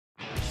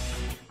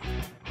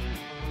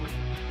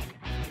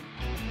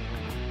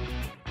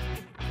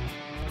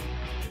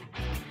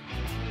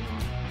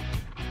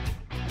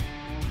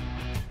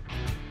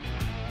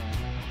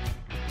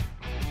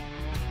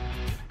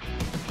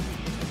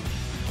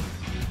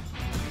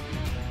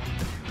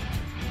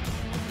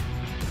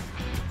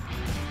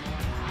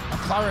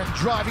McLaren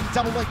driving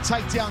double leg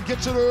takedown,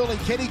 gets it early.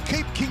 Can he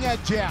keep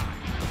Kingad down?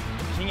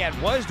 Kingad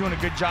was doing a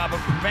good job of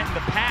preventing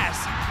the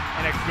pass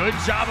and a good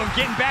job of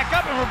getting back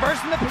up and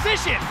reversing the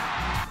position.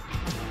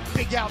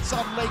 Big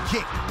outside leg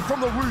kick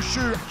from the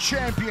Wushu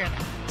champion,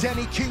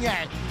 Danny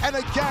Kingad. And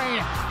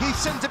again, he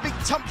sends a big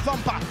tump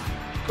thumper.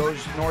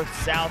 Goes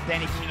north-south,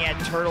 Danny Kingad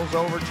turtles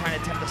over, trying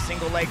to attempt a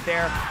single leg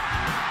there.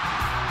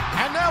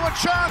 And now a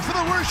chance for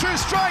the Wushu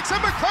strikes,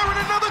 and McLaren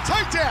another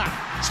takedown.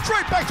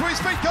 Straight back to his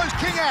feet goes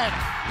Kingad,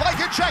 like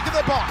a jack in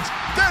the box.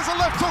 There's a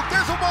left hook,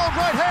 there's a wild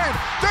right hand,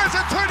 there's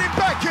a turning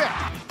back kick.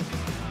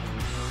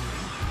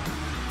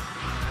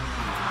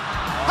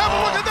 Have a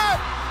look at that,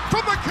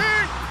 from the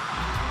King.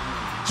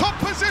 Top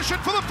position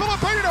for the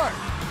Filipino.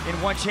 In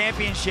one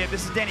championship,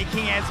 this is Danny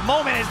Kingad's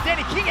moment as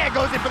Danny Kingad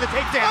goes in for the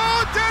takedown.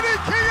 Oh, Danny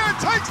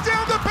Kingad takes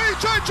down the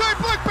BJJ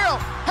black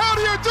belt. How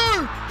do you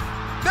do?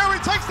 Now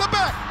he takes the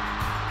back.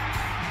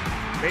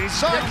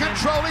 Side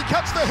control, he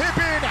cuts the hip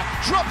in,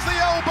 drops the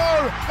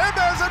elbow, and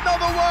there's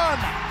another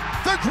one.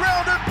 The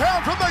ground and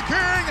pound from the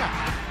King.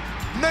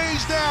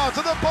 Knees now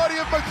to the body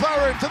of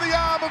McLaren, to the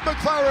arm of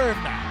McLaren.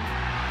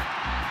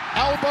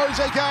 Elbows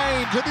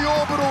again, to the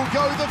orbital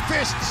go the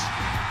fists.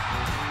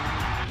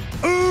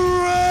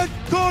 Red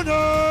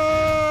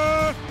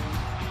corner,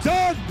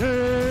 Danny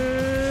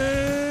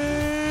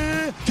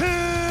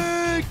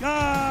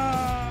Kingad.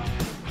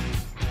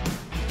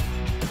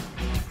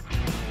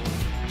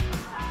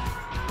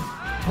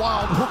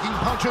 Wild hooking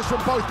punches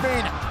from both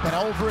men, but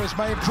Alvarez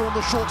may have drawn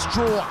the short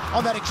straw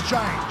on that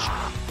exchange.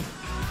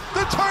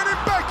 The turning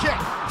back kick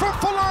from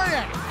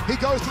Folayang. He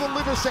goes to the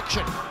liver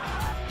section.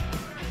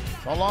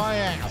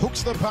 Folayang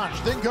hooks the punch,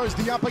 then goes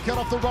the uppercut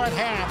off the right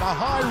ham, a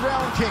high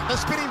round kick, the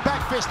spinning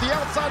back fist, the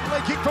outside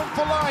leg kick from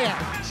Folayang.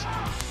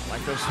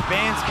 Like those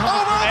spins coming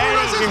from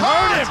Alvarez Eddie. is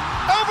hurt!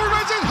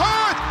 Alvarez is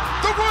hurt!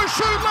 The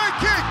Wushu leg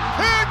kick!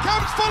 Here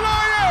comes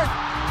Folayang!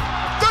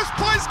 This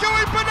place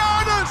going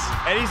bananas!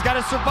 Eddie's got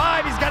to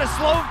survive. He's got to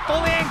slow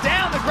Folayang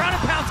down. The ground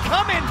and pound's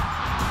coming.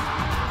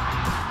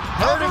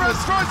 Alvarez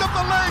throws up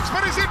the legs,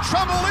 but he's in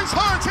trouble. He's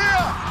hurt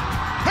here.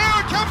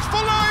 Here comes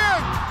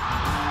Folayang.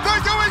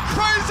 They're going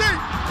crazy.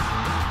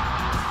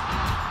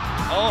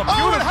 Oh,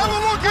 beautiful. And have a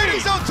look.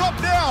 Eddie's on top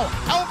now.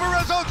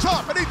 Alvarez on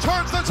top, and he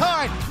turns the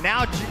tide.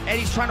 Now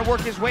Eddie's trying to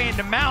work his way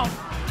into mount.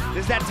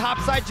 This is that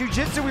topside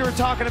jiu-jitsu we were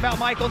talking about,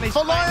 Michael. And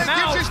Folayang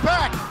gives his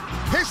back.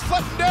 He's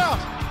flattened out.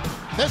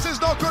 This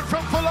is not good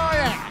from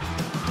Folayang.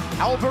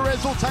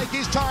 Alvarez will take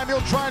his time.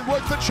 He'll try and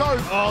work the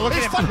choke. Oh, look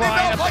He's at him flattening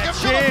prying out up like a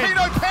that chin.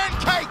 Filipino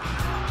pancake.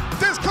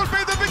 This could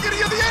be the beginning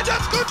of the end.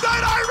 That's good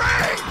night,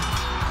 Irene.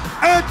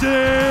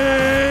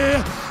 Eddie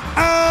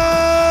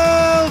Alvarez.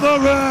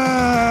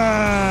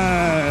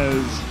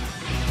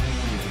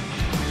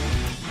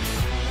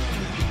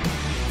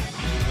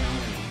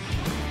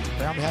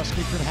 Roundhouse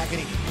kick from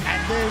Haggerty.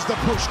 And there's the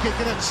push kick,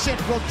 and it sent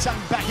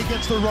Rodtang back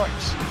against the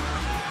ropes.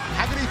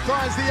 Haggerty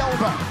finds the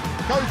elbow,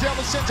 goes down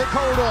the center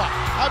corridor.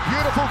 A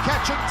beautiful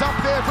catch and dump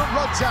there from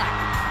Rodtang.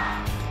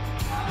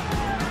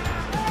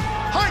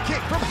 High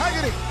kick from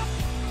Haggerty.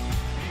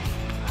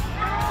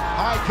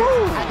 High kick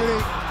from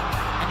Haggerty.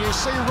 And you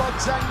see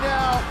Rodtang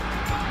now.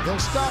 He'll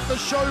start the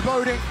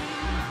showboating.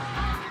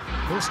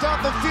 He'll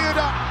start the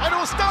theater, and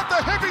he'll start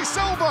the heavy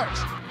salvos.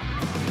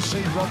 You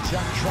see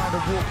Rodtang trying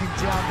to walk him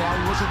down now.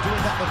 He wasn't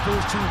doing that the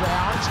first 2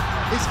 rounds.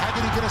 Is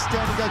Haggerty going to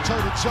stand and go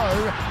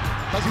toe-to-toe?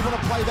 Does he want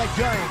to play that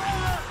game?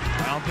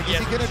 I don't think Is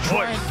he going to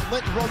try and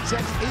let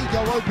Rodtang's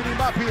ego open him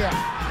up here?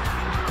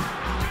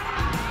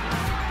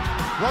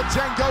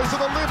 Rodtang goes to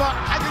the liver.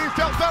 Haggerty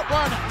felt that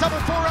one. Double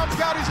forearms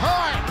guard is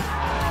high.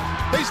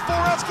 These 4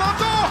 ounce gloves.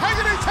 Oh,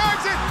 Haggerty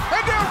tags it.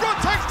 And now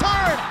Rodtang's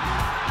turn.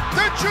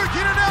 They're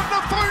duking it out in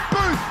the phone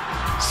booth.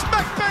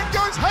 Smack bang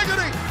goes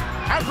Haggerty.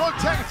 And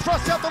Rodtang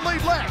thrusts out the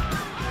lead leg.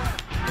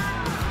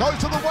 Goes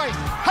to the waist.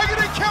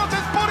 Haggerty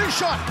counters, body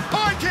shot.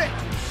 High kick.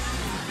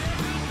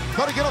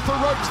 Got to get off the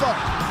ropes though.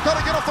 Got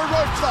to get off the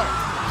ropes though.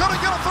 Got to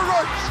get off the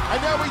ropes. And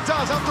now he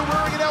does after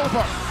wearing an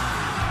elbow.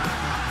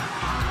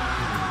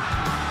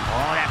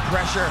 Oh, that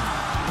pressure.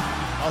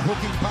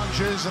 Hooking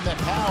punches and the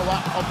power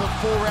of the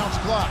 4 ounce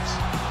gloves.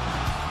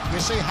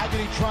 You see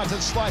Haggerty tries to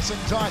slice and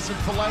dice and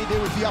fillet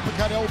there with the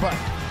uppercut elbow.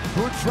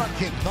 Good front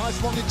kick. Nice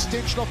long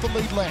extension off the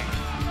lead leg.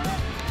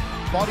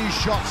 Body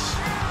shots.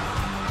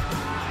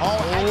 Oh,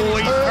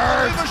 Haggerty's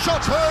hurt. The liver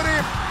shots hurt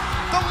him.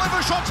 The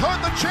liver shots hurt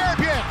the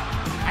champion.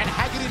 And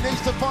Haggerty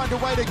needs to find a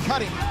way to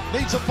cut him.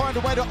 Needs to find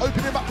a way to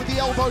open him up with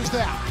the elbows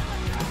now.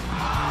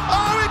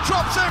 Oh, he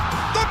drops him.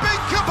 The big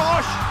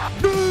kibosh.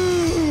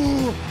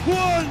 New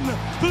one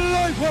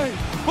flyweight